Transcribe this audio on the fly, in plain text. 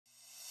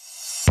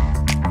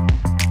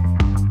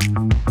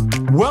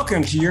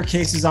Welcome to Your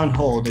Cases on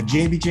Hold, a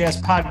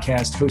JBJS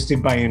podcast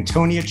hosted by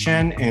Antonia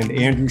and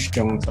Andrew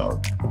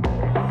Schoenfeld.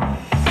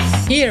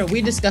 Here,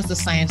 we discuss the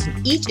science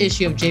of each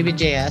issue of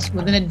JBJS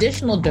with an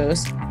additional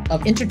dose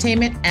of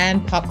entertainment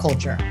and pop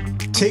culture.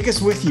 Take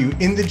us with you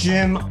in the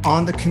gym,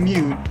 on the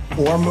commute,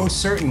 or most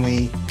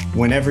certainly,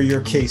 whenever your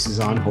case is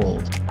on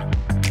hold.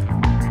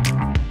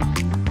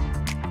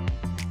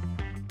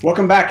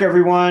 Welcome back,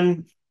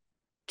 everyone,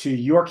 to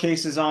Your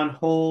Cases on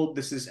Hold.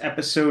 This is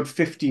episode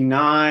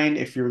 59.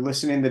 If you're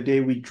listening the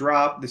day we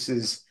drop, this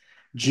is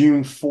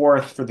June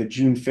 4th for the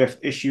June 5th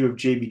issue of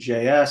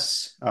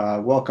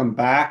JBJS. Welcome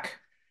back,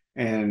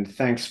 and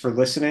thanks for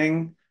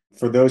listening.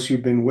 For those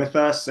who've been with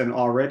us and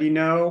already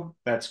know,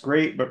 that's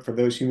great. But for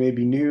those who may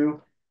be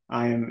new,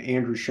 I am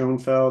Andrew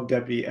Schoenfeld,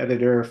 Deputy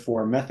Editor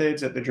for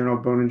Methods at the Journal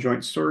of Bone and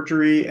Joint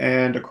Surgery,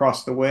 and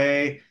across the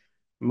way,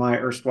 my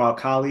erstwhile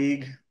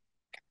colleague,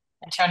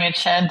 Antonia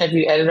Chen,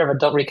 Deputy Editor of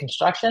Adult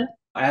Reconstruction.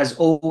 As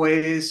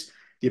always,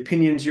 the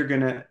opinions you're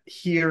going to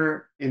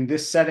hear in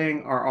this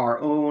setting are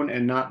our own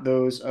and not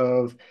those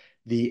of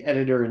the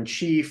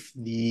editor-in-chief,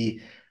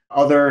 the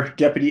other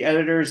deputy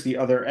editors, the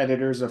other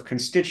editors of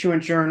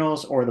constituent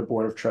journals, or the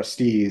board of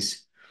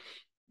trustees.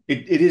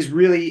 It is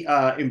really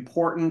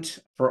important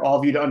for all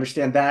of you to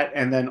understand that.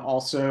 And then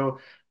also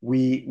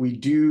we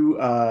do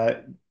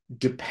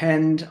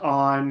depend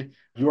on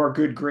your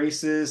good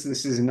graces.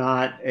 This is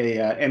not a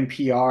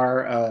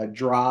NPR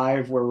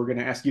drive where we're going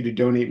to ask you to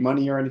donate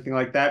money or anything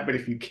like that. But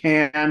if you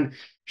can,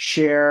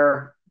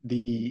 share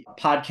the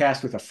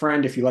podcast with a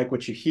friend if you like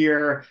what you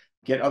hear,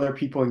 get other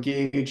people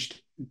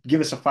engaged,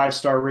 give us a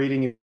 5-star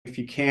rating if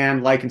you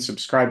can, like and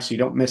subscribe so you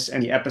don't miss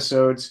any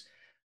episodes.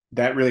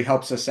 That really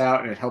helps us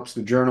out and it helps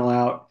the journal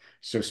out.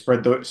 So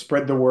spread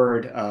the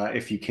word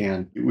if you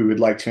can. We would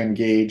like to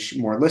engage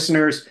more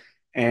listeners,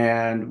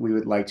 and we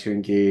would like to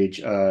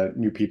engage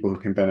new people who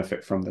can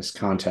benefit from this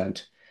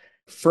content.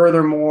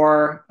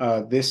 Furthermore,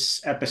 this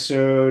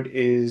episode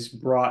is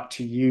brought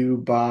to you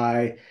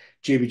by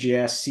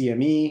JBJS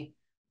CME.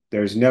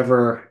 There's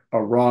never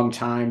a wrong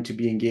time to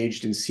be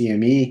engaged in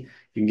CME. You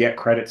can get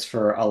credits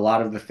for a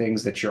lot of the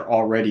things that you're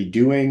already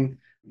doing.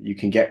 You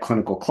can get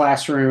clinical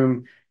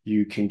classroom.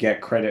 You can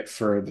get credit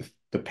for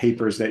the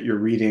papers that you're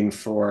reading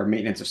for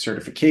maintenance of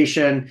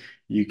certification.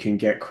 You can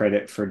get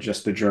credit for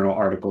just the journal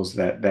articles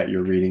that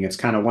you're reading. It's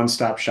kind of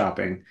one-stop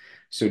shopping.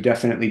 So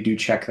definitely do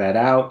check that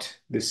out.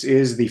 This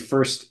is the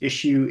first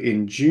issue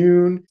in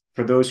June.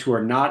 For those who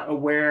are not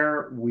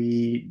aware,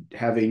 we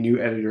have a new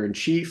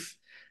editor-in-chief.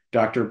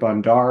 Dr.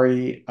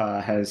 Bhandari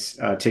has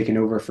taken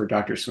over for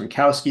Dr.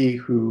 Swinkowski,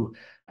 who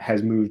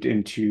has moved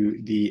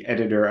into the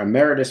editor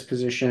emeritus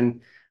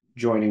position,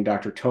 joining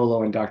Dr.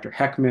 Tolo and Dr.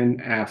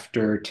 Heckman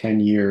after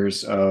 10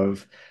 years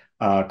of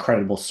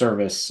credible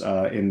service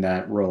in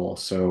that role.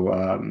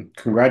 So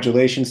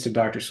congratulations to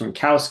Dr.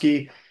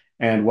 Swinkowski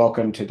and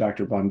welcome to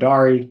Dr.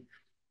 Bhandari.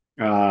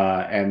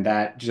 And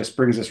that just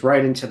brings us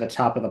right into the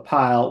top of the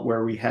pile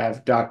where we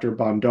have Dr.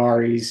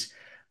 Bhandari's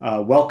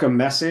welcome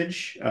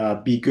message.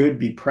 Be good,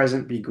 be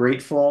present, be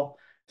grateful,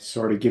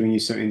 sort of giving you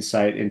some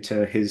insight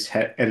into his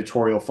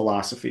editorial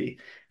philosophy.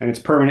 And it's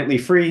permanently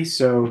free,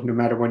 so no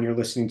matter when you're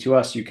listening to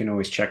us, you can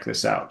always check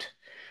this out.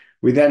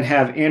 We then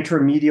have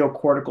anteromedial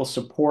cortical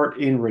support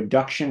in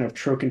reduction of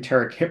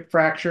trochanteric hip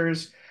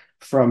fractures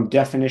from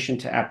definition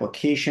to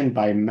application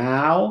by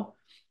Mao.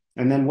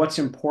 And then what's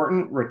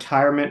important,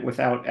 retirement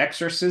without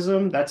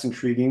exorcism. That's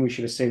intriguing. We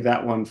should have saved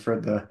that one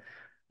for the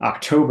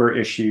October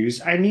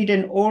issues. I need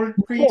an old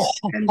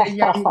priest and a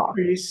young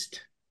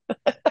priest.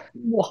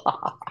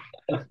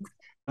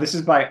 This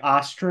is by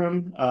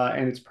Ostrom,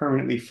 and it's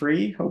permanently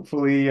free.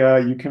 Hopefully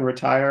you can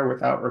retire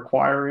without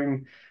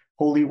requiring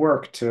holy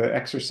work to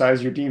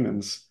exorcise your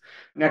demons.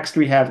 Next,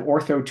 we have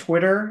Ortho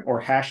Twitter,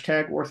 or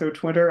hashtag Ortho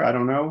Twitter, I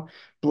don't know.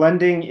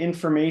 Blending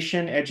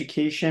Information,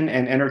 Education,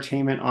 and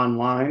Entertainment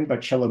Online by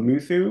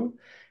Chelamuthu.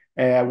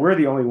 We're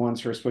the only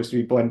ones who are supposed to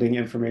be blending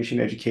information,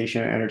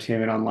 education, and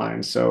entertainment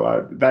online.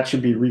 So that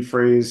should be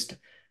rephrased.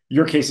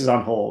 Your case is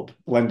on hold.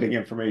 Blending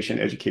information,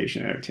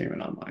 education, and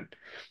entertainment online.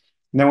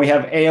 And then we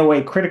have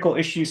AOA Critical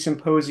Issues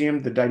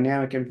Symposium, The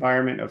Dynamic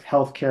Environment of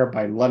Healthcare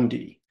by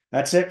Lundy.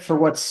 That's it for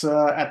what's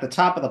at the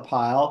top of the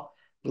pile.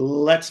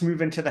 Let's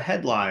move into the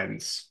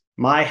headlines.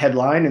 My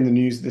headline in the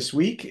news this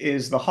week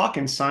is the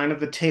Hawkins sign of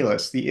the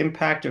Talus, the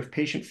impact of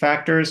patient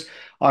factors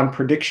on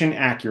prediction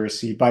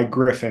accuracy by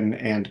Griffin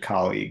and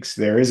colleagues.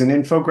 There is an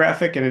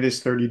infographic and it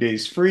is 30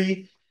 days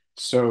free.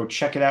 So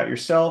check it out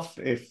yourself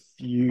if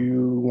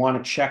you want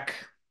to check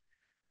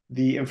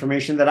the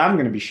information that I'm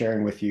going to be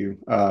sharing with you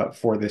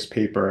for this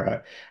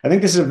paper. I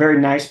think this is a very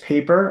nice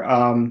paper.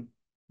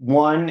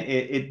 One,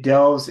 it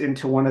delves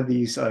into one of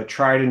these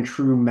tried and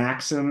true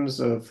maxims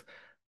of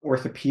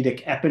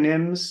orthopedic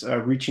eponyms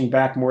reaching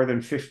back more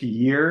than 50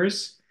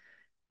 years.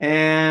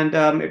 And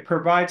it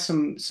provides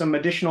some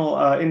additional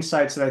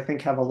insights that I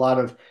think have a lot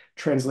of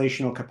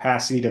translational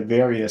capacity to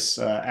various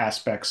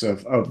aspects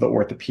of the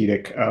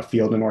orthopedic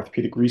field and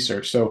orthopedic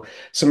research. So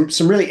some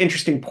really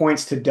interesting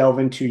points to delve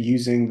into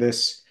using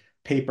this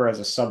paper as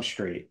a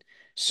substrate.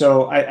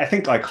 So I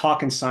think like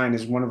Hawkins sign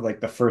is one of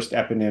like the first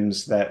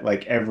eponyms that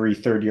like every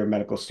third year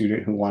medical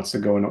student who wants to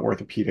go into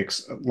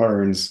orthopedics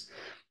learns.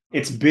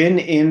 It's been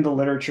in the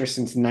literature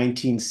since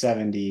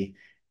 1970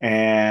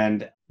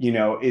 and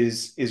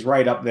is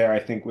right up there, I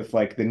think, with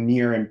like the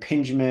near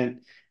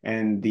impingement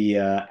and the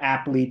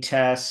Apley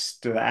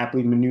test, the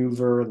Apley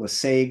maneuver,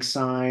 Lesage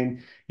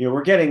sign.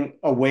 We're getting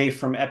away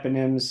from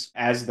eponyms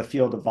as the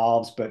field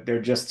evolves, but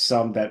they're just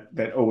some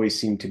that always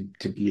seem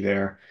to be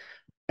there.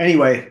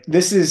 Anyway,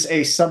 this is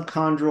a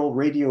subchondral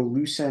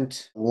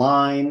radiolucent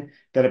line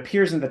that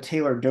appears in the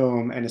talar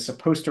dome and is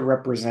supposed to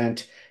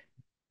represent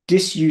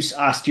disuse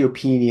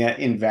osteopenia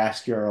in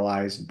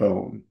vascularized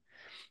bone.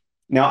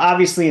 Now,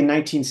 obviously, in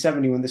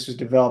 1970, when this was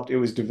developed, it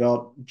was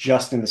developed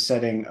just in the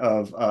setting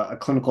of a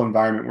clinical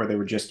environment where they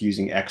were just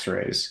using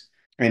X-rays.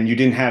 And you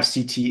didn't have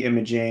CT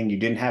imaging, you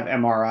didn't have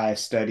MRI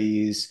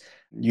studies,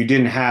 you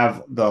didn't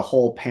have the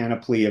whole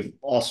panoply of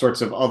all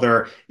sorts of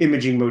other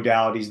imaging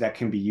modalities that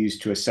can be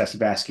used to assess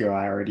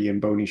vascularity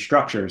and bony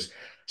structures.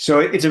 So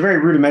it's a very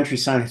rudimentary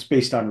science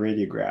based on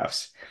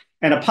radiographs.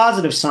 And a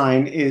positive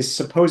sign is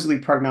supposedly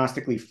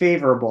prognostically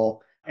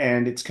favorable,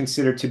 and it's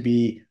considered to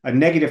be a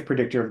negative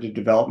predictor of the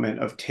development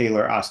of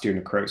talar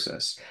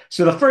osteonecrosis.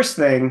 So the first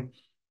thing,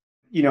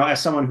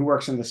 as someone who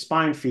works in the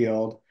spine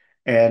field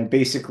and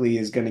basically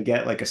is going to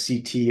get like a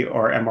CT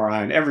or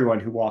MRI on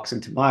everyone who walks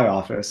into my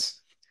office,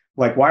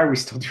 like, why are we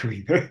still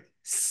doing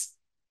this?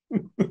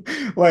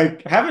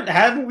 Like,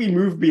 haven't we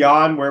moved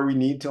beyond where we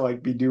need to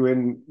like be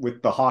doing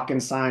with the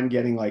Hawkins sign,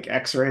 getting like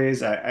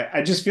X-rays?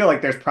 I just feel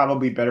like there's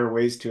probably better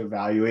ways to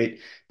evaluate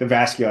the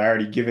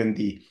vascularity given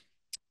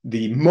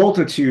the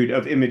multitude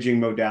of imaging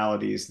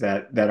modalities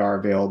that are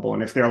available.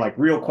 And if they're like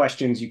real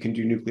questions, you can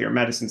do nuclear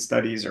medicine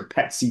studies or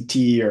PET CT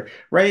or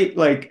right,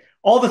 like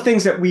all the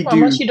things that we Well,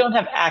 unless do. you don't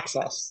have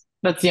access.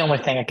 That's the only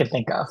thing I can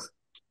think of.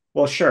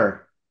 Well,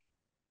 sure.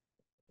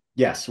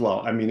 Yes.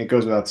 Well, I mean, it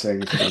goes without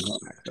saying if you don't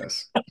have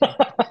access.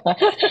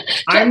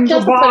 just, I'm the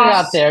just to put it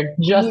out boss. there,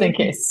 Give just in me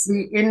case.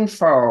 the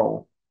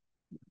info.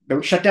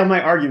 Don't shut down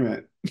my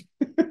argument.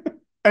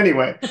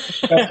 Anyway,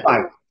 that's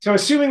fine. So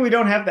assuming we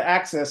don't have the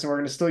access and we're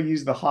going to still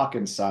use the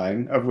Hawkins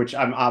sign, of which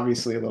I'm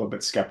obviously a little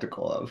bit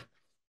skeptical of,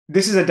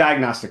 this is a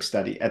diagnostic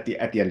study at the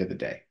end of the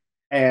day.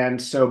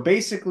 And so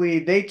basically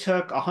they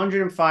took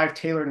 105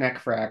 talar neck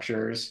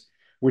fractures,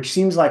 which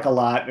seems like a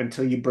lot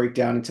until you break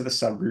down into the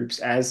subgroups,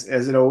 as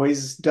it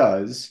always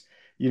does.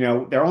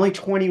 There are only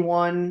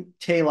 21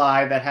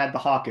 tali that had the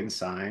Hawkins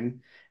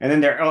sign, and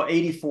then there are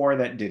 84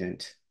 that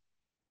didn't.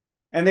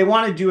 And they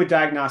want to do a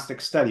diagnostic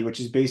study, which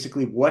is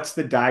basically what's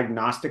the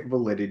diagnostic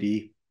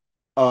validity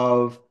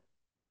of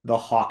the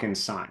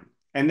Hawkins sign.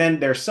 And then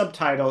their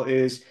subtitle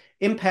is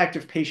Impact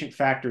of Patient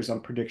Factors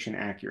on Prediction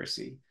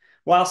Accuracy.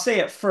 Well, I'll say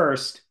at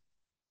first,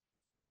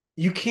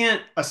 you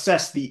can't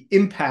assess the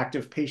impact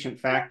of patient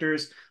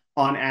factors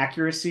on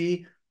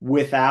accuracy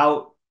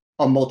without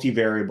a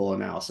multivariable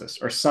analysis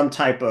or some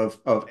type of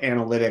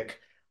analytic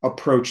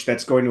approach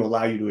that's going to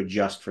allow you to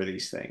adjust for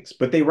these things.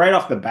 But they right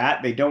off the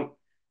bat, they don't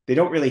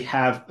really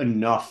have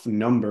enough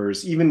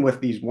numbers, even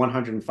with these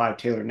 105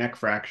 talar neck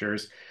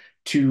fractures,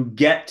 to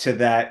get to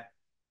that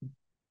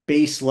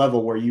base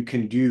level where you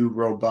can do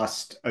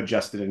robust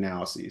adjusted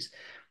analyses.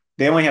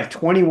 They only have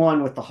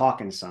 21 with the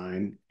Hawkins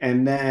sign,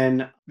 and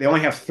then they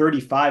only have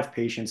 35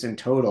 patients in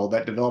total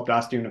that developed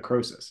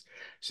osteonecrosis.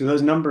 So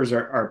those numbers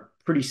are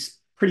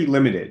pretty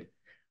limited.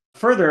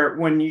 Further,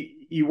 when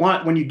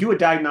you do a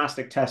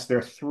diagnostic test, there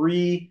are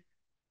three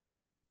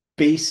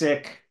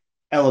basic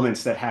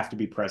elements that have to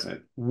be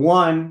present.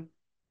 One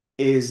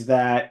is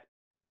that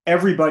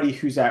everybody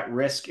who's at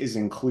risk is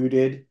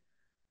included,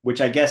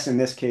 which I guess in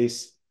this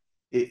case,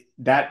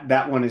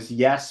 that one is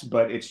yes,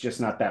 but it's just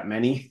not that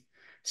many.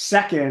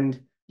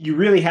 Second, you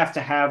really have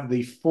to have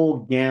the full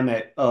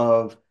gamut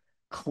of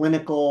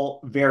clinical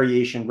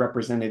variation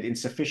represented in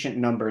sufficient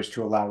numbers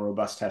to allow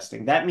robust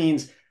testing. That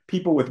means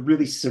people with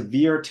really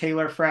severe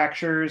talar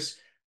fractures,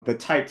 the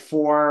type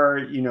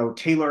 4,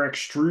 talar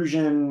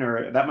extrusion,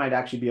 or that might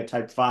actually be a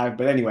type 5.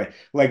 But anyway,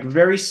 like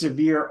very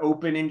severe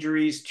open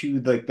injuries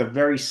to like the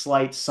very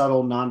slight,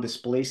 subtle,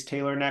 non-displaced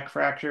talar neck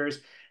fractures.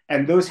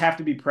 And those have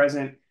to be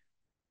present,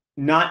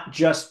 not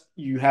just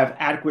you have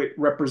adequate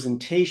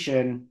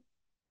representation,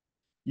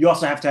 you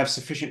also have to have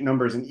sufficient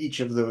numbers in each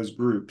of those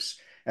groups.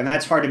 And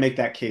that's hard to make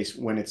that case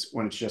when it's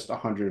just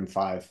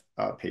 105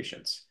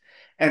 patients.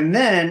 And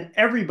then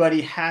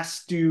everybody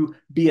has to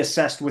be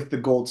assessed with the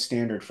gold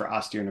standard for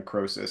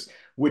osteonecrosis,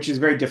 which is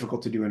very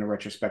difficult to do in a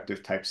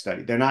retrospective type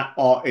study. They're not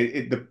all,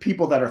 the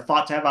people that are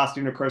thought to have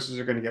osteonecrosis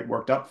are going to get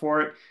worked up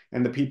for it.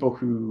 And the people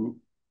who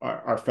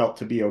are felt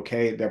to be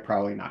okay, they're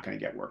probably not going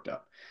to get worked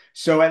up.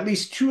 So at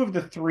least two of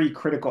the three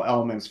critical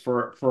elements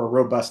for a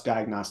robust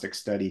diagnostic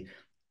study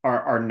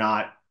are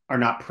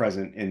not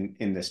present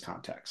in this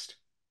context.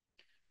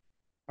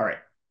 All right.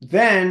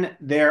 Then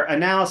their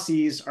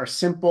analyses are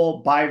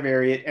simple,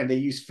 bivariate, and they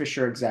use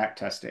Fisher exact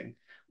testing.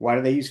 Why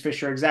do they use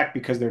Fisher exact?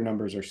 Because their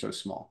numbers are so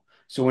small.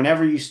 So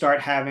whenever you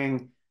start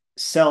having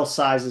cell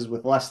sizes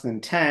with less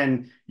than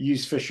 10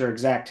 use Fisher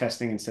exact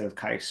testing instead of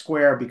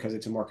chi-square because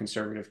it's a more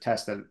conservative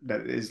test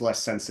that is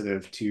less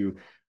sensitive to,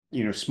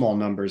 small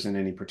numbers in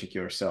any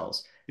particular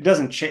cells. It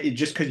doesn't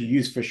just because you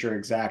use Fisher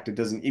exact, it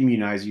doesn't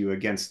immunize you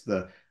against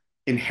the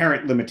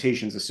inherent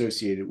limitations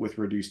associated with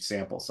reduced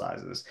sample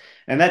sizes.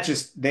 And that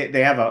just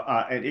they have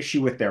an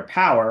issue with their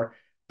power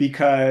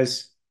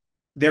because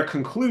their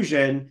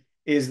conclusion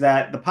is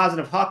that the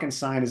positive Hawkins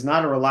sign is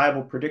not a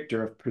reliable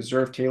predictor of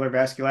preserved talar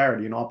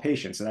vascularity in all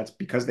patients, and that's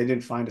because they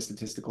didn't find a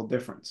statistical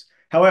difference.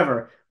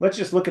 However, let's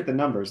just look at the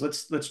numbers.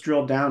 Let's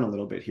drill down a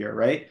little bit here,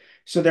 right?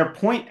 So their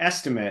point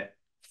estimate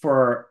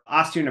for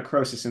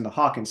osteonecrosis in the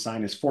Hawkins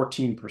sign is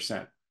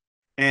 14%.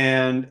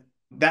 And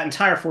that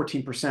entire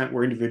 14%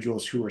 were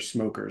individuals who were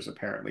smokers,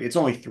 apparently. It's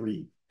only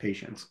 3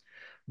 patients.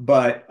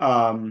 But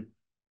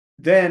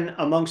then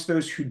amongst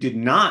those who did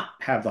not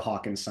have the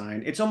Hawkins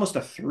sign, it's almost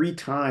a three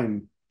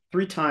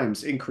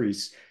times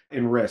increase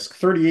in risk,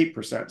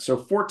 38%. So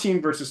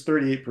 14 versus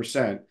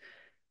 38%,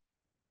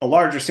 a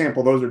larger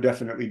sample, those are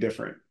definitely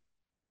different.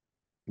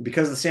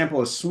 Because the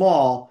sample is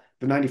small,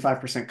 the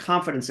 95%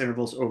 confidence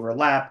intervals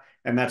overlap,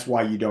 and that's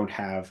why you don't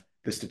have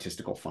the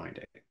statistical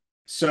finding.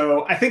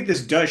 So I think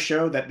this does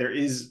show that there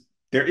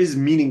is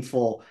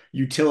meaningful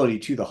utility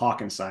to the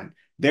Hawkins sign.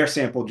 Their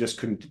sample just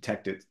couldn't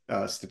detect it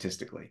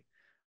statistically.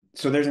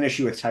 So there's an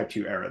issue with type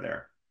 2 error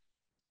there.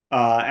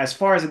 As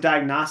far as a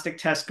diagnostic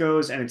test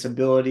goes and its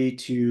ability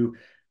to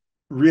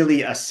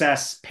really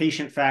assess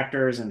patient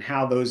factors and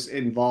how those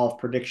involve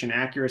prediction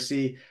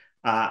accuracy,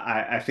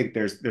 I think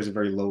there's a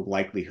very low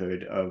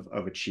likelihood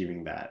of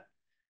achieving that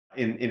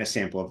in a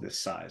sample of this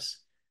size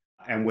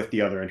and with the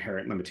other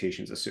inherent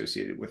limitations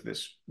associated with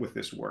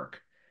this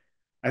work.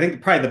 I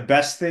think probably the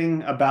best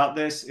thing about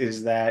this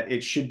is that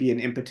it should be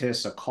an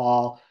impetus, a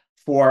call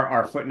for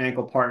our foot and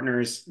ankle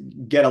partners,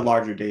 get a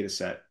larger data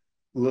set.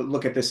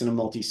 Look at this in a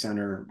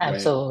multi-center way.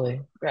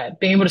 Absolutely. Right.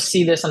 Being able to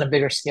see this on a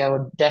bigger scale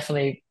would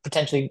definitely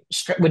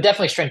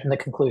strengthen the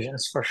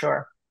conclusions for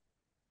sure.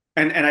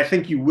 And I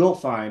think you will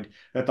find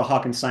that the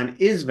Hawkins sign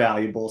is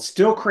valuable.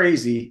 Still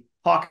crazy.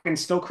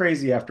 Hawkins still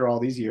crazy after all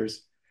these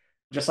years.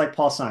 Just like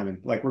Paul Simon.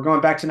 Like we're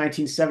going back to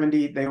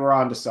 1970, they were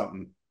onto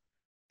something.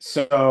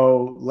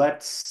 So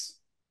let's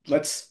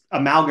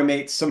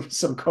amalgamate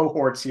some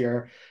cohorts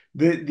here.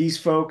 These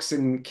folks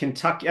in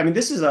Kentucky. I mean,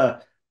 this is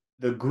the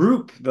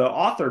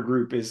author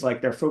group is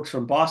like they're folks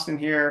from Boston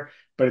here,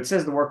 but it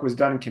says the work was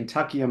done in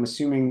Kentucky. I'm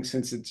assuming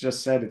since it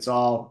just said it's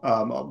all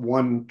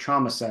one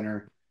trauma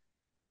center.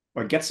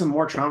 Or get some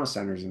more trauma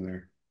centers in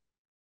there.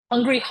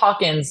 Hungry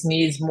Hawkins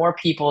needs more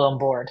people on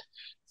board.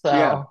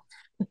 Yeah.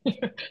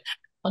 So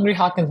Hungry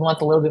Hawkins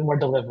wants a little bit more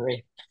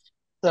delivery.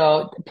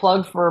 So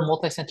plug for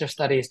multi-center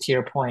studies to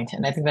your point,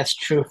 and I think that's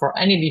true for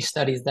any of these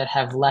studies that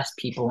have less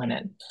people in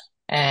it.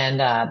 And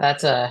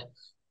that's a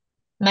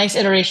nice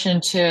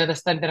iteration to the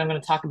study that I'm going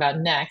to talk about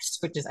next,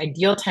 which is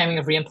ideal timing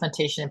of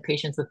reimplantation in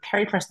patients with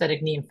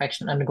periprosthetic knee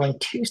infection undergoing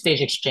two-stage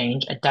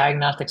exchange, a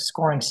diagnostic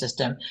scoring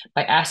system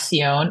by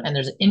Ascione, and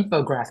there's an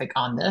infographic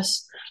on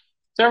this.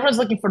 So everyone's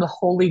looking for the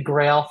holy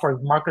grail for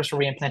markers for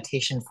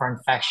reimplantation for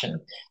infection.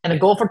 And the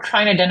goal for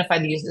trying to identify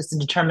these is to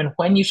determine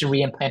when you should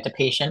reimplant a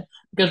patient,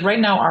 because right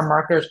now our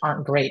markers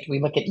aren't great.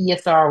 We look at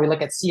ESR, we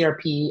look at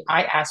CRP.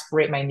 I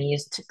aspirate my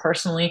knees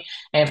personally,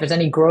 and if there's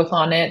any growth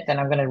on it, then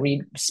I'm going to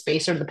read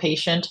spacer the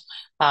patient.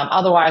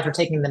 Otherwise, we're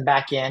taking them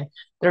back in.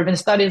 There have been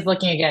studies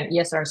looking again,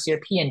 ESR and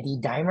CRP and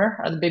D-dimer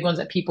are the big ones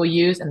that people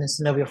use, and the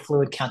synovial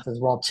fluid counts as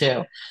well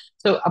too.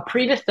 So a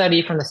previous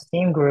study from the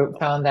same group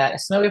found that a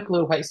synovial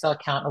fluid white cell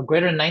count of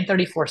greater than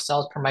 934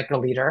 cells per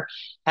microliter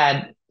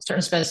had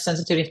certain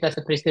sensitivity and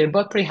specificity,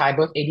 both pretty high,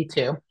 both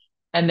 82.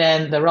 And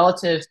then the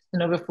relative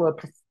synovial fluid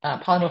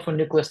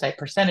polymorphic nucleoside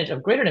percentage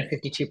of greater than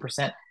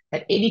 52%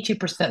 had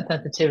 82%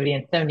 sensitivity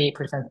and 78%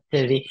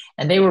 sensitivity,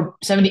 and they were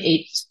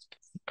 78%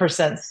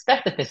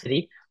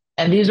 specificity,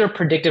 and these are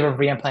predictive of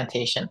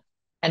reimplantation.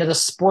 And as a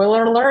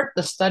spoiler alert,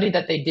 the study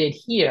that they did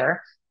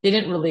here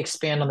didn't really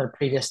expand on their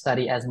previous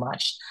study as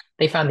much.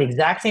 They found the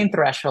exact same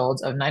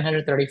thresholds of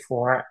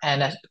 934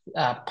 and a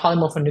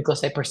polymorphic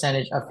nucleoside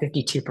percentage of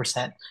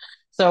 52%.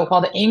 So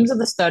while the aims of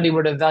the study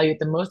were to evaluate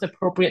the most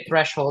appropriate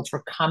thresholds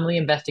for commonly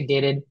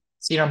investigated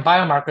serum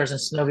biomarkers and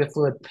synovial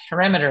fluid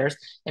parameters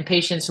in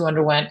patients who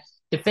underwent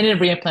definitive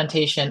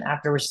reimplantation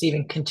after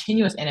receiving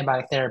continuous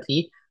antibiotic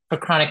therapy for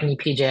chronic knee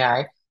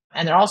PJI,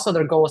 and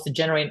their goal was to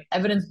generate an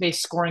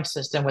evidence-based scoring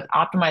system with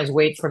optimized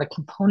weights for the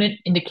component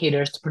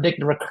indicators to predict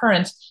the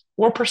recurrence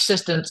or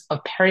persistence of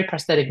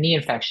periprosthetic knee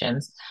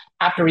infections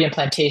after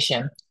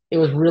reimplantation. It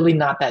was really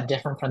not that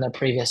different from their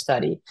previous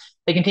study.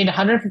 They contained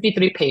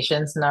 153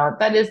 patients. Now,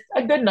 that is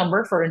a good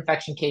number for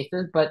infection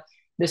cases, but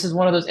this is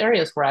one of those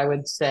areas where I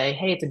would say,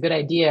 hey, it's a good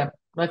idea.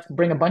 Let's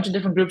bring a bunch of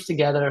different groups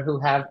together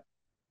who have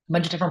a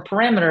bunch of different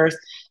parameters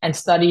and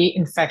study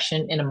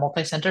infection in a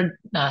multi-center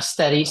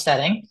study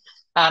setting.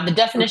 The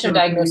definition of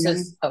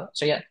diagnosis. Oh,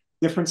 so yeah.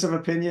 Difference of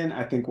opinion.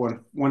 I think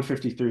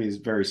 153 is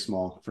very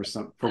small for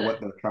what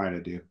they're trying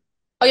to do.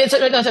 Oh yeah.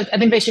 So I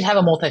think they should have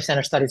a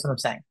multi-center study. Is what I'm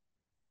saying.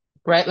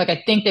 right? Like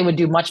I think they would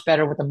do much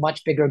better with a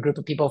much bigger group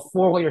of people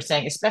for what you're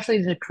saying,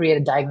 especially to create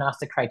a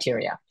diagnostic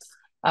criteria.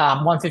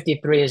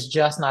 153 is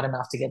just not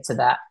enough to get to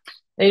that.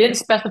 They didn't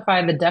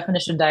specify the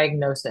definition of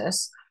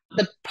diagnosis.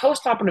 The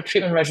post-operative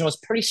treatment regimen was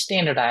pretty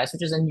standardized,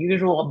 which is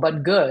unusual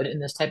but good in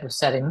this type of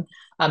setting.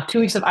 2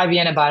 weeks of IV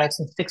antibiotics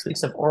and 6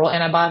 weeks of oral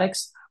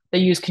antibiotics. They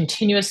used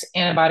continuous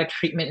antibiotic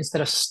treatment instead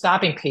of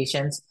stopping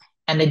patients,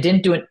 and they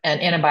didn't do an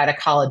antibiotic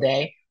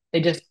holiday. They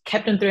just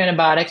kept them through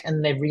antibiotics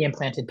and they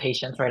reimplanted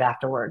patients right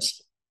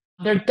afterwards.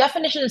 Their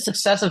definition of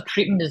success of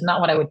treatment is not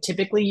what I would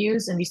typically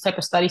use in these type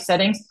of study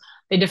settings.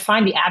 They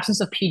define the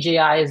absence of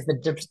PJI as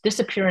the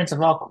disappearance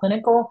of all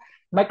clinical,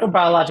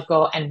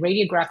 microbiological, and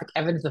radiographic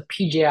evidence of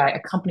PJI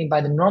accompanied by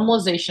the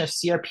normalization of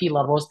CRP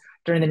levels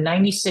during the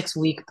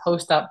 96-week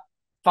post-op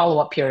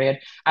follow-up period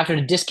after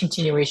the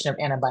discontinuation of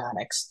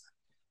antibiotics.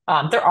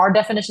 There are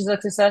definitions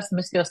of success.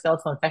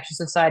 Musculoskeletal Infection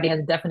Society has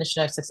a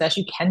definition of success.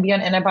 You can be on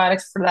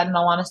antibiotics for that, in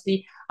all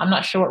honesty. I'm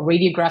not sure what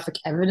radiographic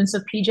evidence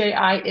of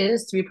PJI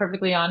is, to be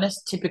perfectly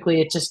honest. Typically,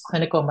 it's just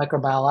clinical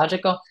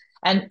microbiological.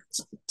 And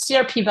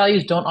CRP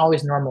values don't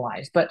always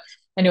normalize. But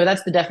anyway,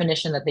 that's the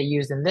definition that they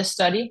used in this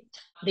study.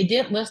 They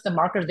didn't list the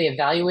markers they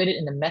evaluated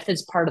in the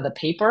methods part of the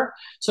paper.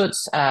 So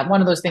it's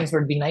one of those things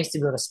where it'd be nice to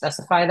be able to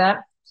specify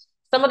that.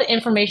 Some of the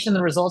information,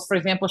 the results, for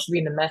example, should be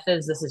in the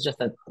methods. This is just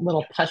a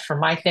little touch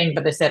from my thing,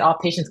 but they said all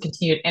patients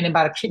continued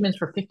antibiotic treatments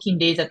for 15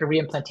 days after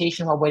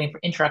reimplantation while waiting for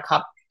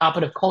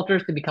intraoperative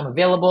cultures to become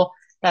available.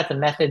 That's a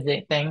method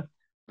thing.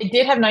 They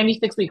did have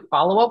 96-week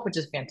follow-up, which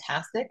is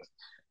fantastic.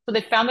 So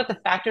they found that the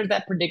factors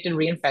that predicted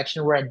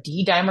reinfection were a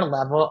D-dimer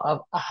level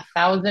of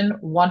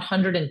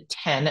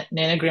 1,110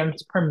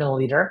 nanograms per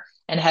milliliter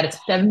and had a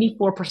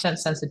 74%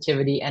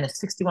 sensitivity and a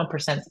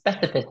 61%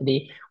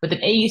 specificity with an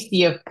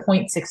AUC of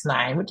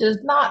 0.69, which is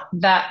not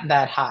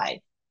that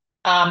high.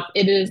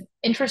 It is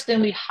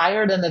interestingly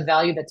higher than the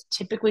value that's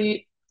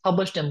typically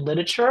published in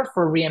literature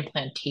for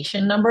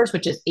reimplantation numbers,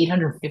 which is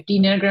 850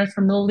 nanograms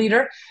per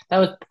milliliter. That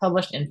was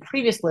published in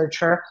previous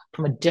literature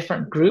from a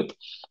different group.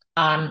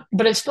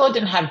 But it still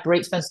didn't have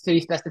great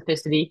sensitivity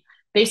specificity.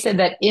 They said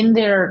that in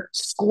their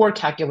score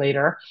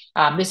calculator,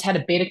 this had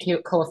a beta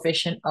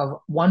coefficient of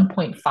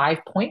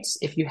 1.5 points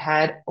if you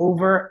had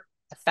over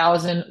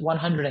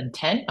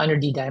 1,110 on your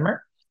D-dimer.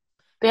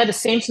 They had the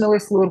same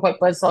synovial fluid white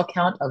blood cell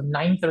count of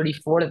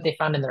 934 that they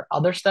found in their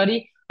other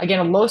study. Again,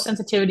 a low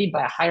sensitivity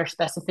by a higher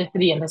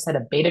specificity, and this had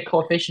a beta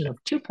coefficient of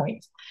 2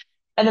 points.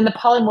 And then the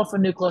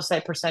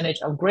polymorphonucleoside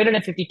percentage of greater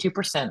than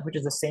 52%, which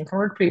is the same from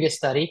our previous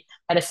study,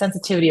 had a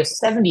sensitivity of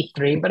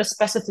 73, but a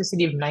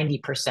specificity of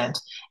 90%,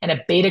 and a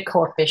beta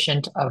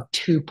coefficient of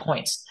 2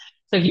 points.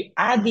 So if you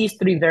add these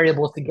three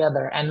variables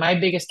together, and my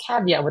biggest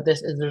caveat with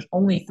this is there's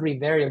only three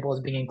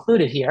variables being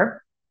included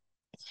here.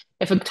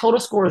 If a total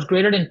score is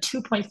greater than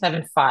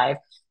 2.75,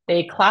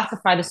 they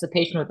classify this as a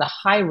patient with a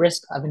high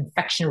risk of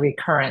infection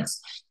recurrence.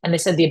 And they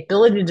said the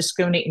ability to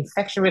discriminate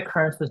infection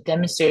recurrence was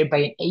demonstrated by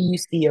an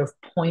AUC of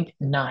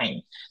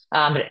 0.9,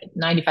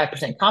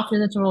 95%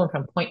 confidence interval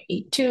from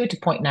 0.82 to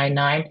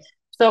 0.99.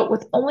 So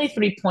with only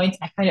 3 points,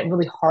 I find it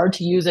really hard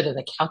to use it as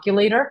a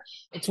calculator.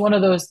 It's one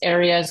of those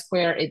areas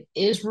where it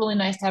is really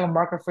nice to have a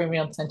marker for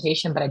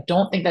reimplantation, but I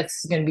don't think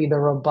that's going to be the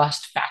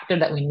robust factor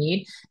that we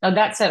need. Now,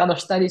 that said, other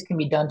studies can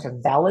be done to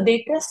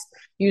validate this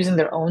using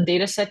their own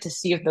data set to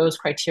see if those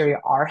criteria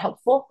are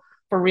helpful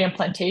for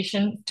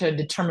reimplantation to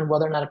determine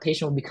whether or not a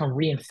patient will become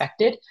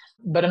reinfected.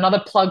 But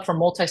another plug for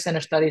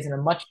multi-center studies in a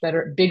much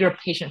bigger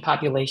patient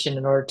population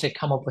in order to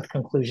come up with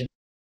conclusions.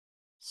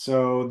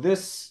 So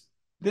this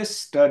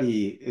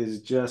study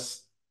is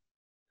just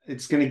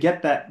it's going to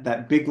get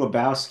that Big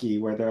Lebowski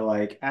where they're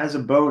like, as a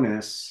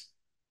bonus,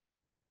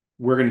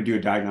 we're going to do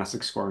a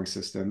diagnostic scoring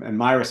system. And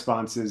my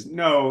response is,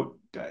 no,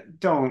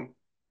 don't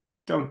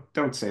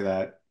say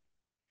that.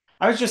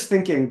 I was just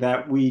thinking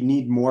that we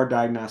need more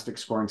diagnostic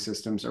scoring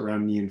systems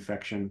around knee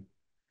infection.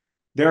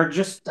 So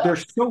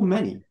There's so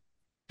many.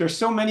 There's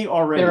so many there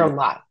are already. a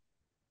lot.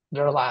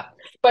 There are a lot.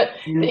 But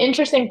the Mm.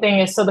 interesting thing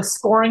is, so the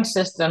scoring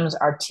systems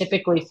are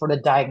typically for the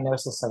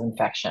diagnosis of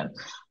infection.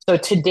 So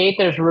to date,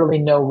 there's really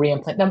no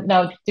reimplant.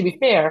 Now, to be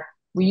fair,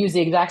 we use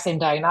the exact same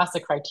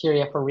diagnostic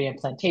criteria for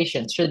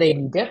reimplantation. Should they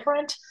be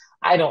different?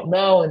 I don't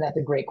know, and that's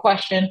a great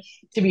question.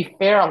 To be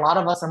fair, a lot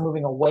of us are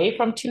moving away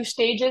from 2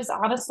 stages,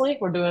 honestly.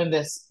 We're doing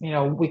this,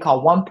 we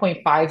call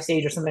 1.5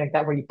 stage or something like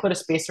that, where you put a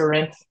spacer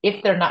in.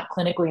 If they're not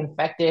clinically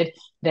infected,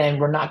 then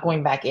we're not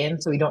going back in.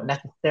 So we don't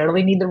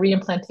necessarily need the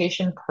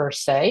reimplantation per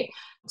se.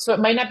 So it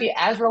might not be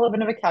as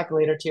relevant of a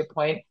calculator to your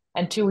point.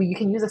 And two, you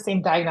can use the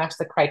same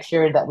diagnostic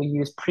criteria that we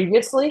used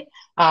previously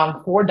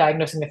for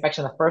diagnosing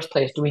infection in the first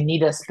place. Do we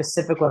need a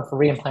specific one for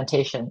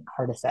reimplantation?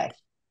 Hard to say.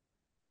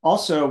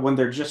 Also, when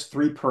they're just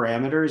three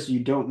parameters,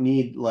 you don't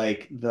need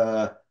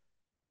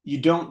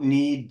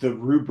the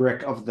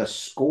rubric of the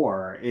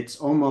score. It's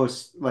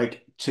almost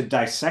like to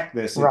dissect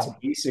this, it's Right.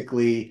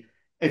 basically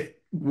if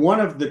one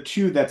of the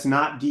two that's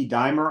not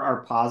D-dimer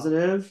are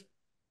positive,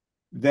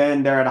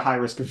 then they're at a high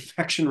risk of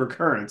infection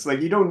recurrence.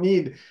 Like you don't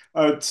need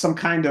some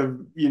kind of,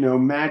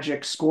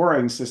 magic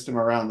scoring system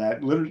around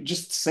that. Literally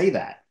just say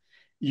that.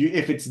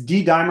 if it's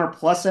D-dimer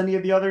plus any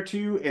of the other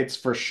two, it's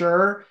for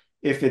sure.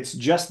 If it's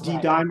just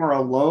Right. D-dimer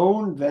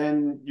alone,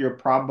 then you're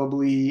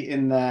probably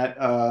in that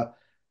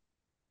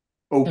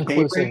okay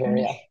Inclusive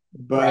area. range.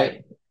 But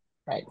Right.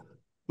 Right.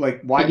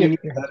 like, But why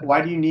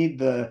do you need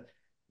the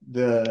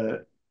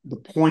the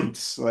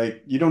points?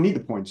 Like, you don't need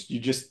the points. You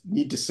just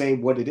need to say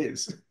what it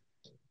is.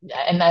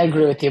 and I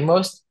agree with you.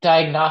 Most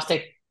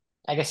diagnostic,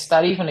 I guess,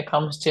 studies when it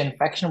comes to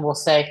infection will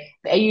say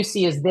the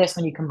AUC is this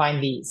when you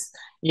combine these,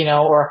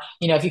 or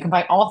if you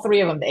combine all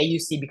three of them, the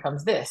AUC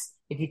becomes this.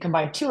 If you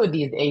combine two of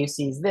these, the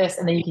AUC is this,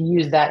 and then you can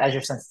use that as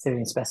your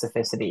sensitivity and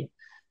specificity,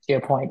 to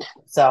your point.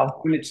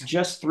 So, When it's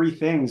just three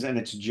things and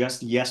it's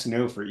just yes,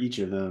 no for each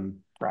of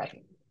them.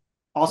 right,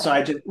 Also,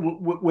 right. I just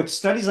with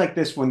studies like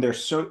this, when they're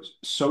so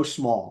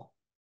small,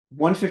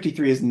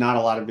 153 is not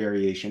a lot of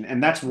variation,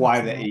 and that's why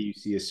It's the not.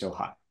 AUC is so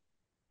high.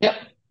 Yep,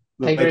 I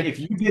Like, agree. if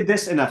you did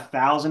this in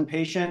 1,000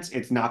 patients,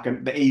 it's not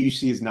going the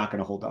AUC is not going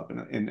to hold up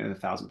in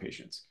 1,000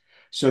 patients.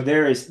 So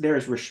there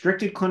is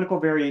restricted clinical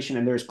variation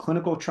and there's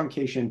clinical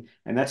truncation,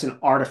 and that's an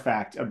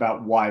artifact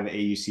about why the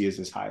AUC is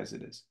as high as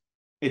it is.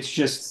 It's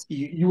just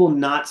you will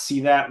not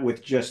see that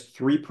with just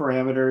three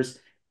parameters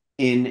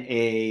in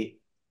a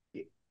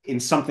in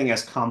something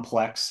as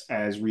complex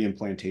as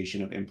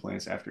reimplantation of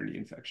implants after knee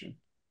infection.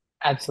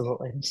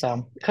 Absolutely.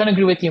 So, couldn't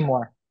agree with you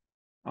more.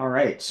 All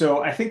right.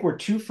 So I think we're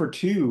two for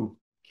two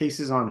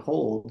cases on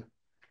hold.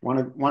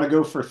 Want to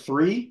go for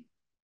three?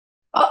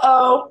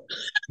 Uh-oh.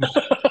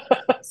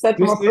 Said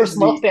from This a is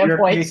personal the Your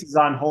standpoint. Cases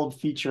on Hold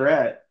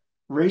featurette.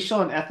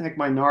 Racial and ethnic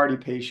minority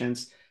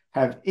patients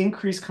have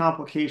increased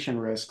complication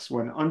risks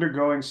when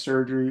undergoing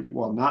surgery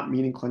while not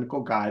meeting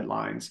clinical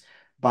guidelines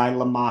by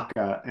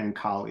Lamaka and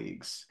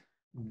colleagues.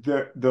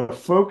 The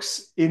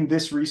folks in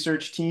this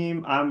research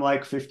team, I'm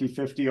like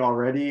 50-50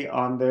 already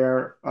on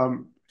their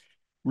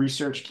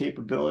research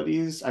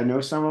capabilities. I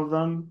know some of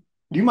them.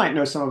 You might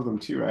know some of them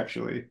too,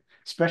 actually,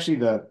 especially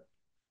the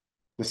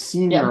Yeah,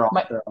 senior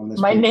my author on this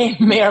my paper. name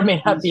may or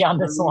may not be He's on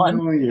this one.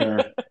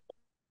 familiar.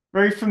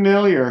 Very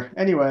familiar.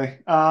 Anyway,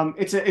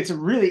 it's a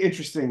really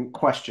interesting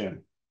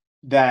question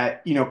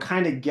that,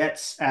 kind of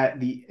gets at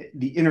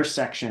the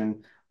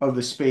intersection of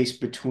the space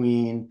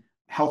between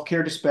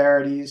healthcare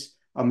disparities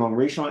among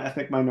racial and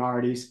ethnic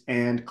minorities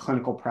and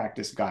clinical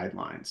practice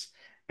guidelines.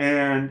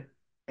 And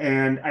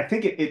and I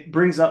think it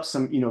brings up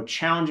some,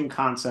 challenging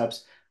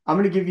concepts. I'm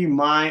going to give you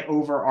my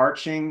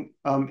overarching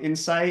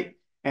insight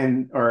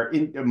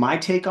my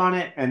take on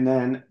it, and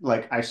then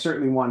like I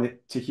certainly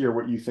wanted to hear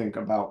what you think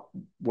about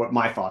what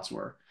my thoughts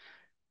were.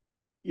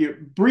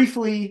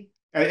 Briefly,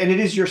 and it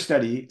is your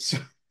study,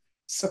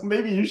 so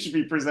maybe you should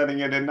be presenting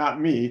it and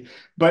not me,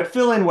 but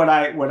fill in what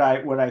I failed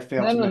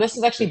No, to no, this mention.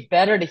 is actually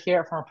better to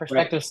hear it from a Right.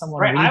 perspective of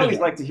someone Right. I reading always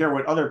it. like to hear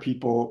what other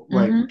people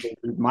like when Hmm. they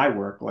read my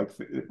work, like,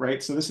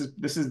 right. So this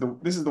is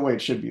the way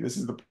it should be. This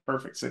is the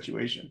perfect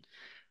situation.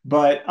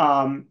 But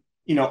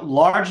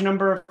large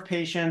number of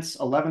patients,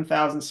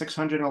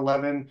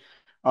 11,611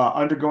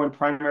 undergoing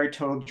primary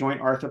total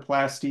joint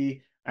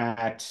arthroplasty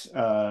at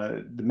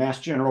the Mass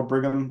General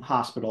Brigham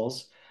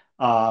hospitals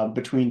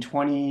between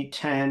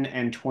 2010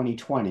 and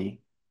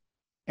 2020,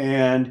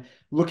 and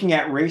looking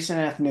at race and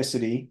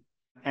ethnicity,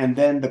 and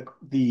then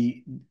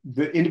the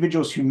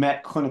individuals who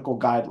met clinical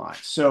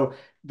guidelines. So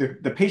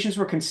the patients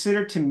were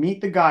considered to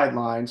meet the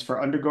guidelines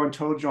for undergoing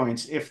total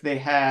joints if they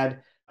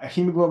had a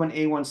hemoglobin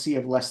A1C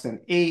of less than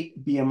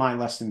 8, BMI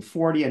less than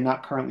 40, and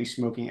not currently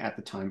smoking at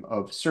the time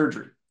of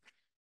surgery.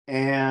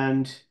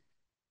 And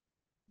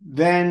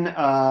then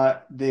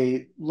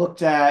they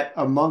looked at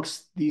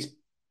amongst the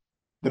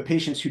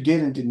patients who did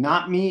and did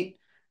not meet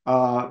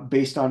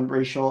based on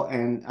racial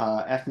and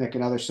ethnic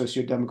and other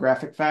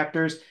sociodemographic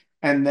factors.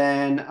 And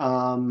then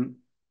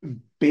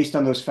based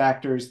on those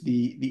factors,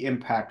 the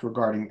impact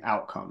regarding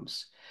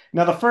outcomes.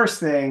 Now, the first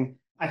thing,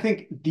 I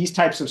think these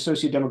types of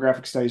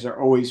sociodemographic studies are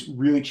always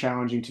really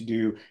challenging to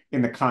do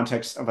in the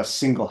context of a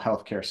single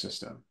healthcare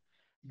system,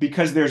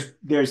 because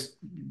there's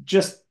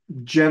just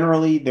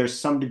generally there's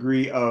some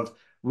degree of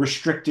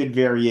restricted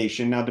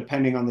variation. Now,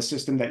 depending on the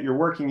system that you're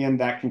working in,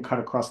 that can cut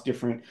across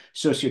different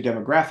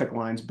sociodemographic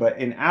lines. But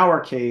in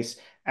our case,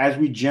 as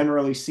we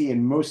generally see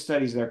in most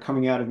studies that are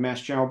coming out of Mass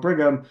General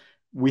Brigham,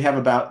 we have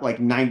about like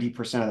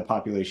 90% of the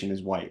population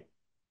is white.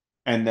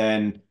 And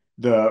then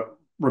the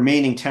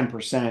remaining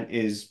 10%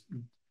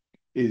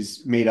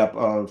 is made up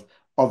of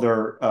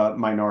other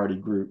minority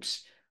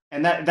groups.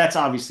 And that's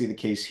obviously the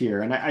case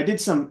here. And I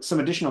did some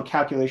additional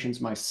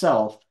calculations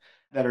myself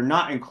that are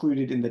not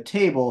included in the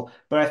table,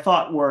 but I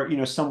thought were,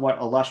 somewhat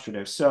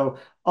illustrative. So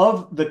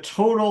of the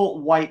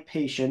total white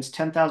patients,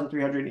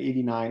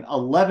 10,389,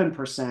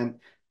 11%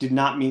 did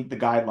not meet the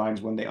guidelines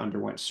when they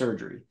underwent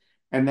surgery.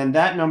 And then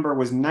that number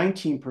was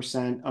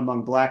 19%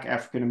 among Black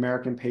African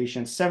American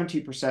patients,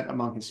 17%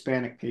 among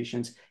Hispanic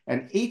patients,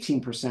 and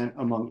 18%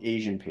 among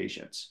Asian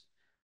patients.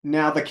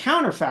 Now, the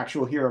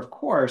counterfactual here, of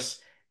course,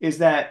 is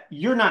that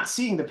you're not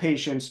seeing the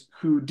patients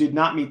who did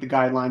not meet the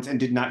guidelines and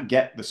did not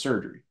get the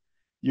surgery.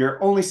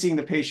 You're only seeing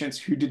the patients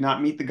who did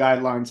not meet the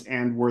guidelines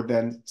and were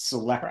then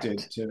selected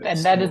Correct. to And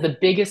that stay. is the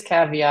biggest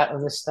caveat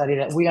of this study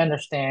that we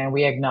understand,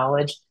 we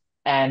acknowledge,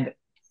 and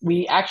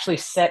we actually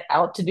set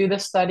out to do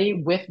this study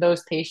with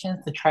those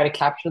patients to try to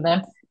capture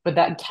them. But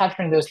that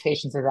capturing those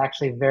patients is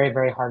actually very,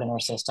 very hard in our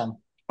system.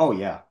 Oh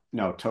yeah,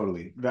 no,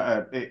 totally.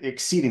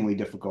 Exceedingly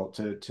difficult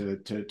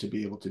to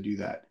be able to do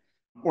that,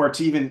 or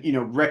to even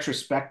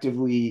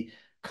retrospectively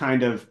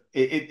kind of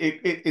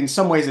in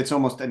some ways it's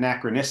almost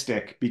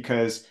anachronistic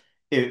because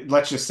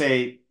let's just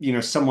say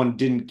someone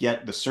didn't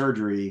get the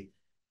surgery.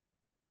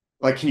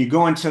 Like, can you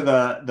go into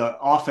the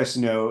office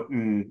note,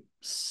 and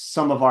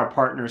some of our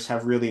partners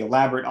have really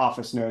elaborate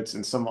office notes,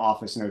 and some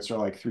office notes are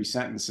like three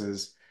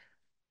sentences,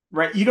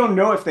 right? You don't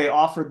know if they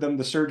offered them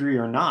the surgery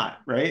or not,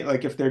 right?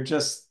 Like if they're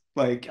just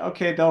like,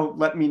 okay, they'll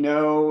let me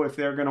know if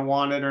they're going to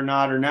want it or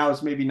not, or now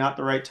is maybe not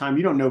the right time.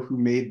 You don't know who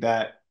made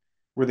that.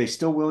 Were they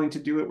still willing to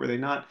do it? Were they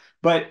not?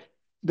 But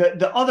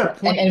the other Right. And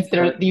point if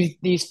there here,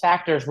 these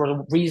factors were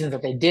the reasons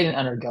that they didn't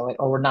undergo it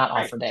or were not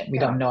right? offered it, we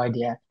don't Yeah, have no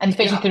idea. And these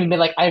patients yeah. can be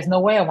like, "I have no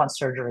way I want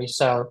surgery,"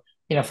 so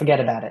forget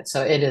about it.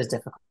 So it is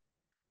difficult.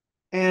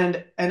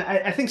 And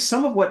I think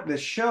some of what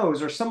this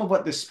shows, or some of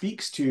what this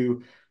speaks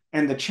to,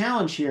 and the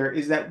challenge here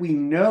is that we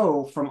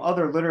know from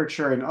other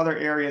literature in other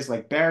areas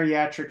like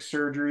bariatric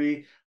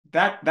surgery,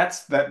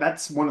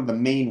 that's one of the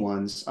main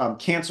ones,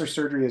 cancer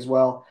surgery as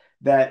well,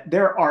 that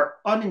there are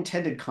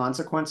unintended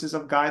consequences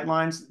of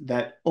guidelines,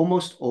 that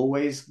almost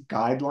always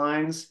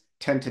guidelines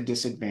tend to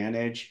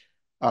disadvantage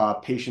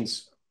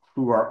patients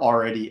who are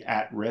already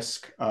at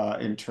risk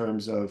in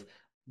terms of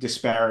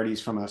disparities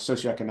from a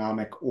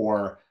socioeconomic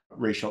or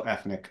racial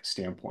ethnic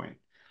standpoint.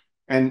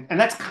 And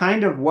that's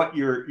kind of what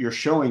you're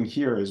showing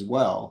here as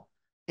well.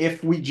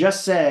 If we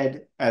just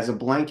said as a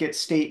blanket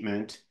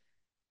statement,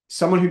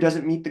 someone who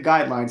doesn't meet the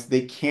guidelines,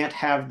 they can't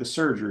have the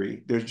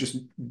surgery.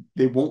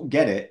 They won't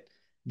get it.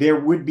 There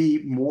would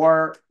be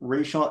more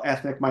racial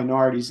ethnic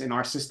minorities in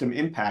our system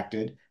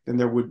impacted than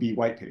there would be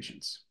white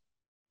patients.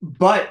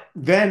 But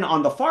then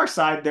on the far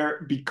side,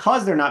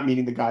 because they're not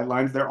meeting the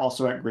guidelines, they're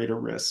also at greater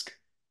risk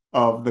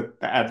of the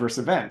adverse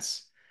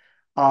events.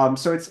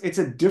 So it's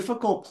a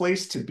difficult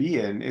place to be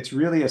in. It's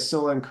really a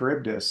Scylla and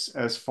Charybdis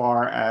as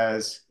far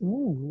as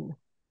Ooh,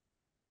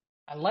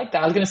 I like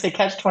that. I was going to say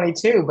catch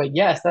 22, but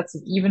yes, that's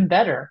even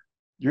better.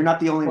 you're not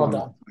the only Well one with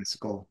a done.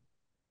 classical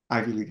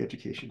Ivy League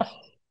education.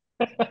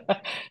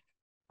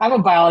 I'm a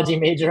biology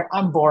major.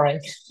 I'm boring,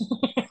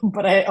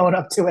 but I own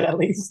up to it at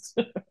least.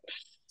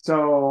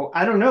 So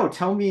I don't know.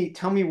 Tell me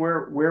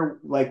where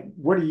like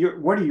what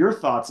are your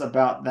thoughts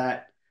about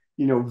that,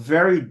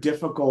 very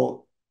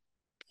difficult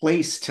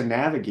place to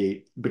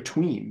navigate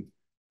between?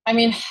 I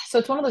mean, so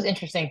it's one of those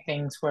interesting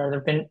things where there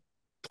have been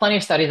plenty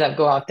of studies that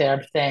go out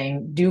there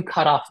saying, do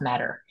cutoffs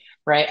matter,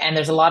 right? And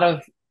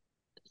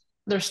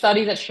there's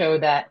studies that show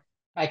that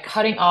by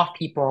cutting off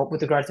people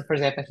with regards to, for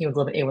example,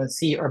 hemoglobin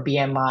A1C or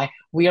BMI,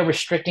 we are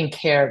restricting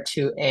care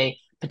to a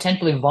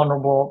potentially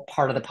vulnerable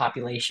part of the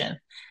population.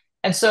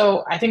 And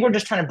so I think we're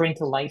just trying to bring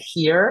to light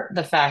here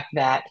the fact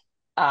that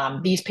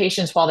these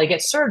patients, while they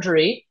get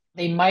surgery,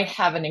 they might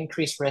have an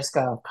increased risk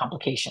of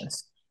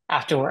complications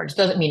afterwards.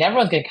 Doesn't mean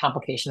everyone's getting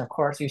complication, of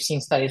course. We've seen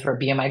studies where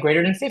BMI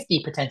greater than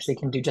 50 potentially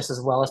can do just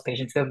as well as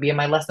patients who have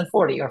BMI less than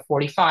 40 or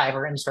 45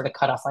 or any sort of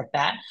cutoff like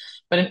that.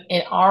 But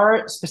in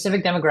our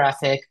specific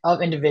demographic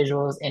of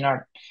individuals in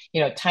our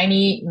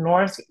tiny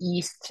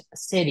northeast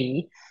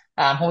city,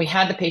 when we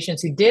had the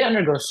patients who did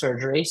undergo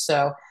surgery,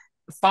 so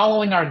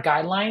following our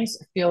guidelines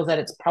feels that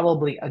it's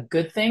probably a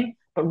good thing,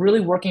 but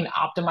really working to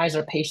optimize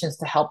our patients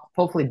to help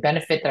hopefully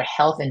benefit their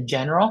health in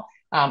general,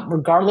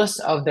 regardless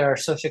of their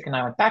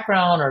socioeconomic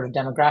background or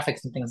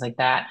demographics and things like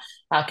that,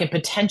 can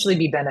potentially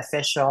be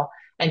beneficial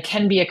and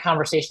can be a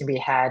conversation to be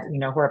had,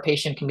 where a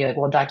patient can be like,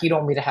 well, doc, you don't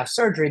want me to have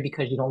surgery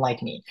because you don't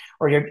like me,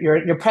 or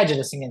you're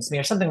prejudiced against me,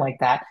 or something like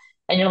that.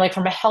 And you're like,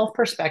 from a health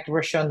perspective,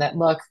 we're shown that,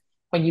 look,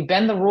 when you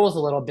bend the rules a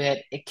little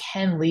bit, it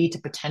can lead to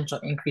potential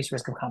increased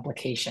risk of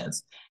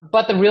complications.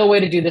 But the real way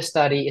to do this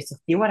study is to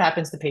see what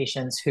happens to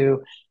patients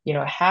who,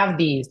 have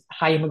these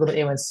high hemoglobin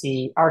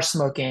A1C, are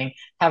smoking,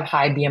 have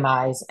high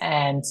BMIs,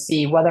 and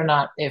see whether or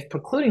not if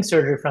precluding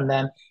surgery from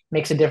them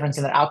makes a difference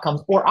in their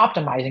outcomes or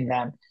optimizing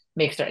them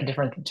makes a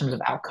difference in terms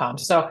of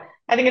outcomes. So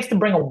I think it's to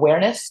bring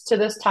awareness to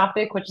this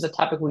topic, which is a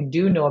topic we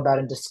do know about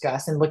and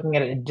discuss, and looking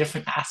at it in a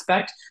different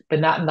aspect, but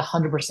not in the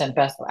 100%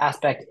 best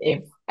aspect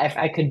if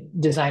I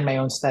could design my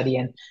own study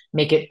and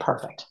make it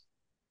perfect.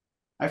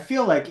 I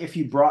feel like if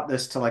you brought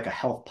this to like a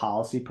health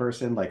policy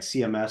person, like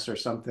CMS or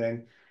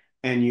something,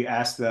 and you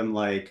ask them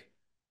like,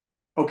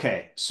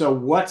 okay, so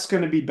what's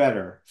going to be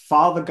better?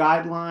 Follow the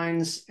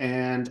guidelines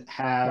and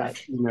have,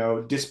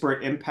 Right.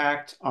 disparate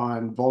impact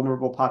on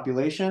vulnerable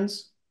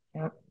populations,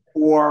 Yep.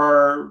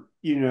 or,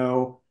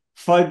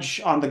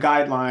 fudge on the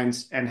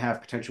guidelines and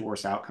have potential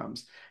worse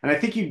outcomes. And I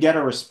think you get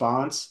a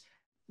response.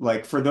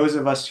 Like for those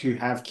of us who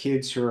have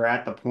kids who are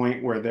at the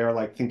point where they're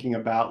like thinking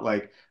about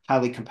like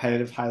highly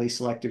competitive, highly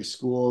selective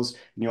schools,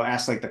 and you'll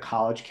ask like the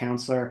college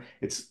counselor,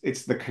 it's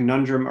the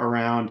conundrum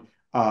around,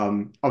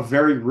 a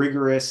very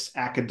rigorous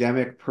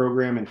academic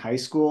program in high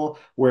school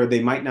where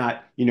they might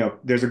not,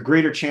 there's a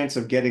greater chance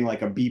of getting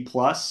like a B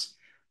plus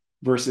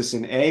versus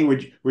an A?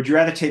 Would you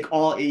rather take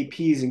all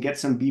APs and get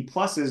some B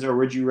pluses, or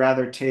would you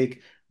rather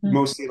take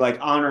mostly like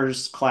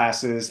honors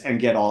classes and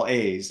get all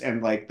A's?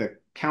 And like the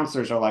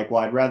counselors are like,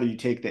 well, I'd rather you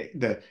take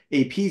the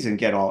APs and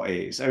get all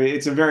A's. I mean,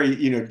 it's a very,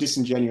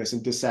 disingenuous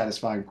and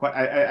dissatisfying.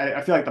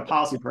 I feel like the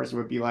policy person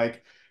would be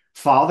like,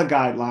 follow the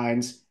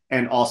guidelines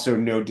and also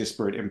no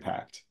disparate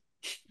impact.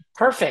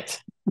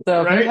 Perfect.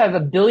 So if you Right? have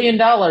 $1 billion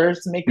to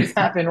make this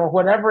happen, or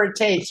whatever it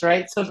takes,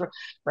 right? So,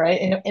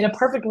 right, in a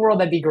perfect world,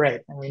 that'd be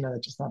great. And we know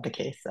that's just not the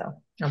case. So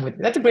I'm with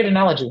you. That's a great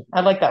analogy. I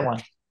like that one.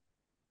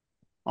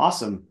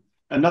 Awesome.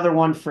 Another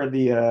one for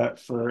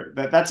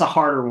that's a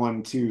harder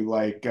one too,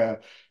 like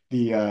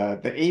the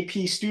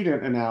AP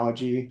student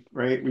analogy,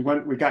 right?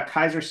 We got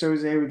Kaiser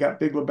Soze, we got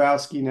Big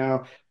Lebowski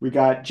now, we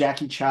got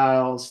Jackie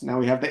Childs, now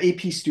we have the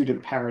AP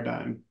student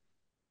paradigm.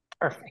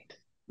 Perfect.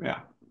 Yeah.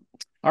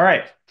 All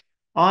right.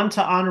 On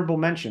to honorable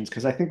mentions,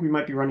 because I think we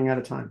might be running out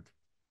of time.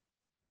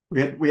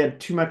 We had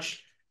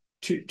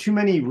too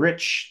many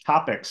rich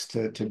topics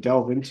to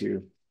delve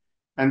into.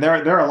 And there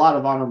are a lot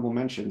of honorable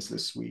mentions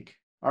this week.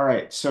 All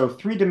right, so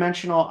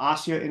three-dimensional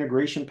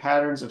osseointegration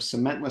patterns of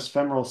cementless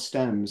femoral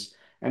stems,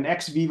 an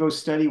ex vivo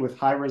study with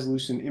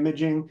high-resolution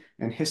imaging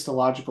and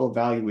histological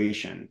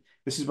evaluation.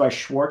 This is by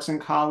Schwartz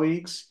and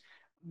colleagues.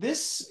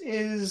 This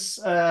is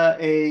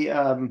a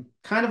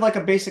kind of like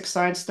a basic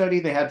science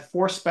study. They had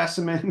 4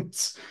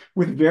 specimens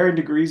with varying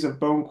degrees of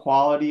bone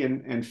quality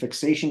and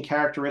fixation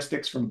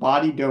characteristics from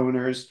body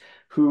donors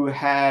who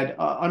had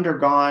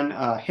undergone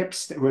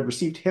who had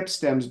received hip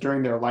stems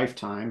during their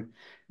lifetime.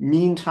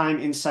 Mean time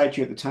in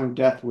situ at the time of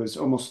death was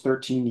almost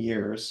 13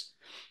 years.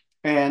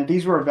 And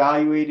these were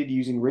evaluated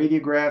using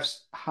radiographs,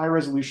 high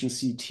resolution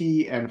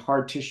CT, and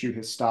hard tissue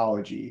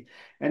histology.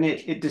 And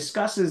it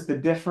discusses the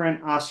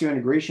different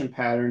osseointegration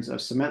patterns of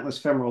cementless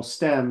femoral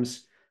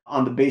stems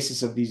on the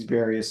basis of these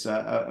various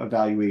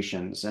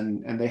evaluations.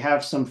 And they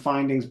have some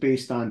findings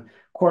based on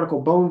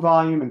cortical bone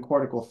volume and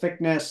cortical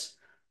thickness.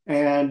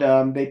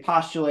 And they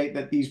postulate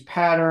that these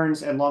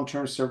patterns and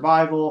long-term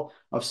survival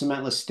of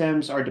cementless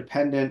stems are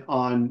dependent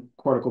on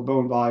cortical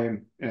bone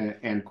volume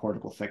and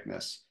cortical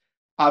thickness.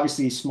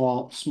 Obviously,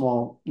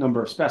 small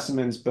number of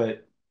specimens,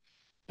 but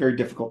very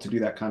difficult to do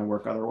that kind of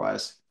work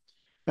otherwise.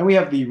 Then we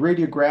have the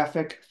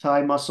radiographic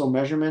thigh muscle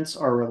measurements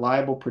are a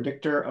reliable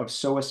predictor of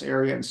psoas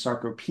area and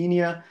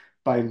sarcopenia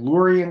by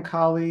Lurie and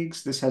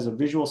colleagues. This has a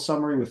visual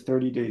summary with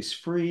 30 days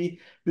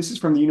free. This is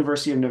from the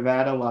University of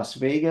Nevada, Las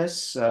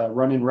Vegas,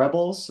 run in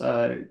Rebels.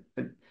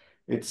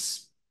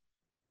 It's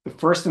the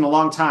first in a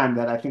long time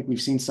that I think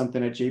we've seen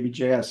something at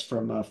JBJS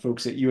from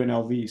folks at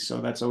UNLV, so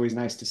that's always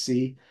nice to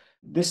see.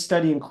 This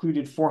study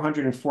included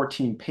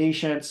 414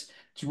 patients.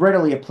 It's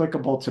readily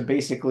applicable to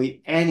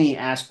basically any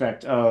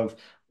aspect of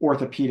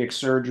orthopedic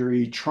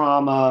surgery,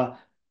 trauma,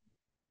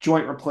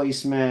 joint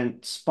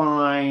replacement,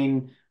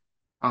 spine,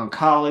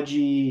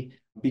 oncology,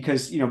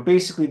 because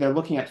basically they're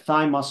looking at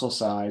thigh muscle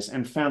size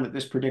and found that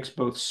this predicts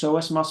both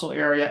psoas muscle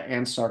area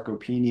and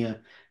sarcopenia.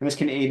 And this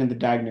can aid in the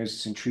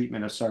diagnosis and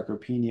treatment of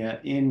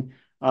sarcopenia in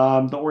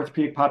the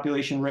orthopedic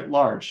population writ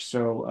large.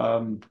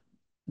 So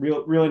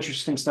real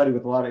interesting study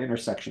with a lot of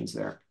intersections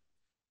there.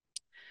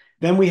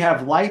 Then we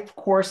have life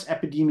course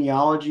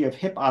epidemiology of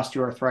hip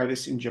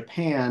osteoarthritis in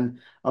Japan,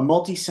 a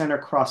multi-center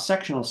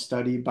cross-sectional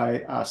study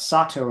by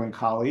Sato and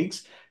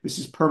colleagues. This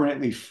is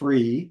permanently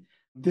free.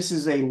 This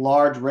is a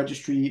large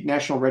registry,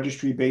 national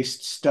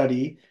registry-based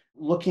study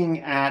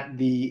looking at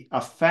the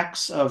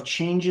effects of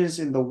changes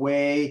in the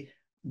way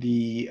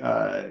the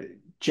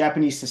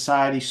Japanese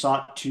society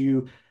sought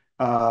to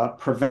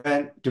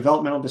prevent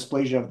developmental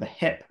dysplasia of the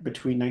hip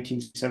between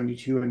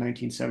 1972 and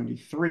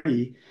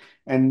 1973.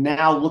 And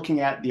now looking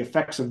at the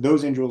effects of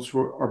those individuals who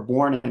are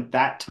born at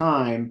that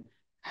time,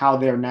 how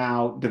they're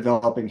now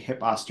developing hip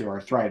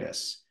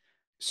osteoarthritis.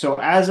 So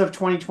as of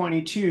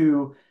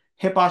 2022,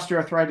 hip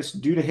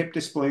osteoarthritis due to hip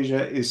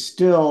dysplasia is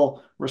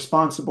still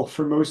responsible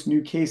for most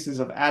new cases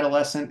of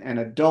adolescent and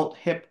adult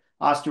hip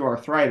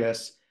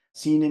osteoarthritis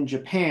seen in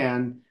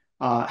Japan.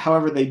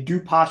 However, they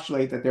do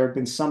postulate that there have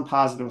been some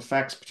positive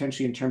effects,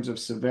 potentially in terms of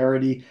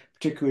severity,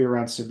 particularly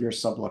around severe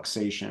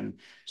subluxation.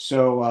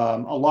 So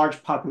a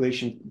large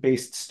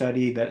population-based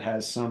study that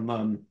has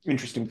some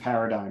interesting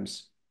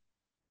paradigms.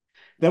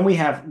 Then we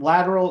have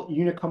lateral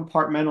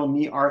unicompartmental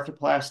knee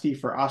arthroplasty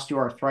for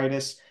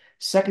osteoarthritis,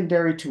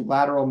 secondary to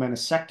lateral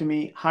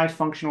meniscectomy, high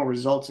functional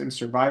results in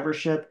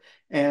survivorship,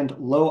 and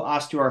low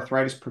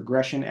osteoarthritis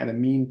progression at a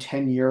mean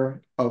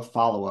 10-year of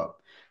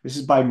follow-up. This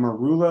is by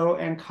Marullo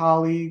and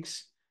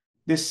colleagues.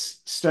 This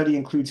study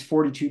includes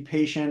 42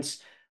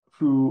 patients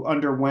who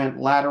underwent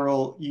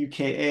lateral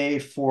UKA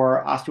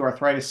for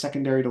osteoarthritis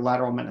secondary to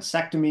lateral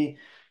meniscectomy.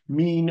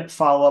 Mean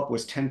follow-up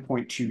was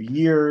 10.2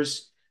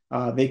 years.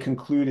 They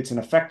conclude it's an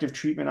effective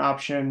treatment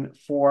option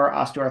for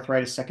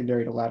osteoarthritis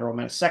secondary to lateral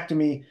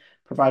meniscectomy,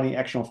 providing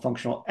excellent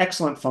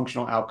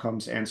functional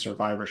outcomes and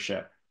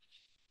survivorship.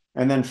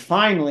 And then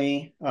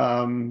finally,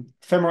 femoral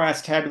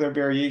acetabular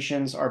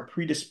variations are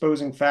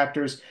predisposing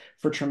factors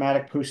for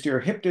traumatic posterior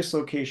hip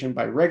dislocation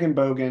by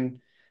Regenbogen.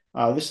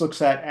 This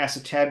looks at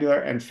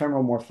acetabular and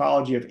femoral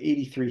morphology of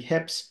 83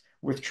 hips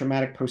with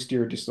traumatic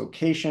posterior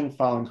dislocation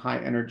following high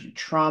energy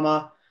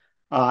trauma.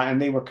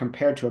 And they were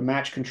compared to a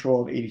match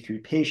control of 83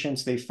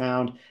 patients. They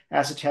found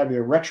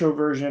acetabular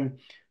retroversion,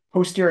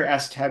 posterior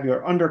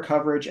acetabular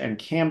undercoverage, and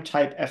CAM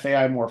type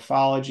FAI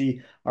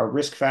morphology are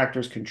risk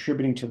factors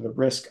contributing to the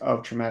risk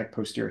of traumatic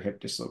posterior hip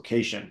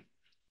dislocation.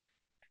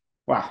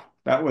 Wow,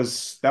 that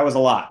was a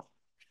lot.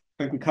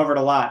 I think we covered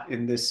a lot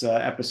in this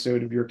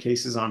episode of Your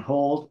Case is on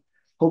Hold.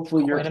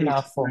 Hopefully your Quite a case is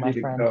mouthful, my ready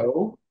to friend.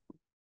 go,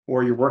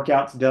 or your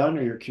workout's done,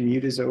 or your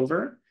commute is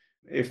over.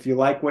 If you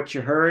like what you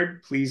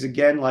heard, please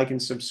again like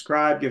and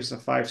subscribe. Give us a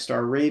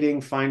 5-star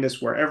rating. Find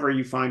us wherever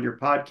you find your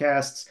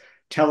podcasts.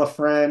 Tell a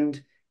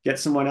friend. Get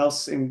someone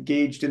else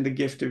engaged in the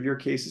gift of Your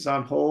Case is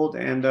on Hold,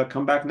 and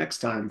come back next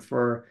time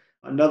for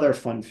another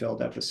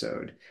fun-filled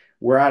episode.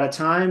 We're out of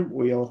time.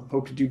 We'll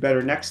hope to do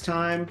better next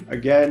time.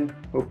 Again,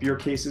 hope your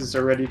cases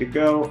are ready to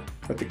go,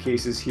 but the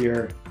cases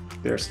here,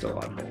 they're still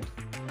on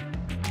hold.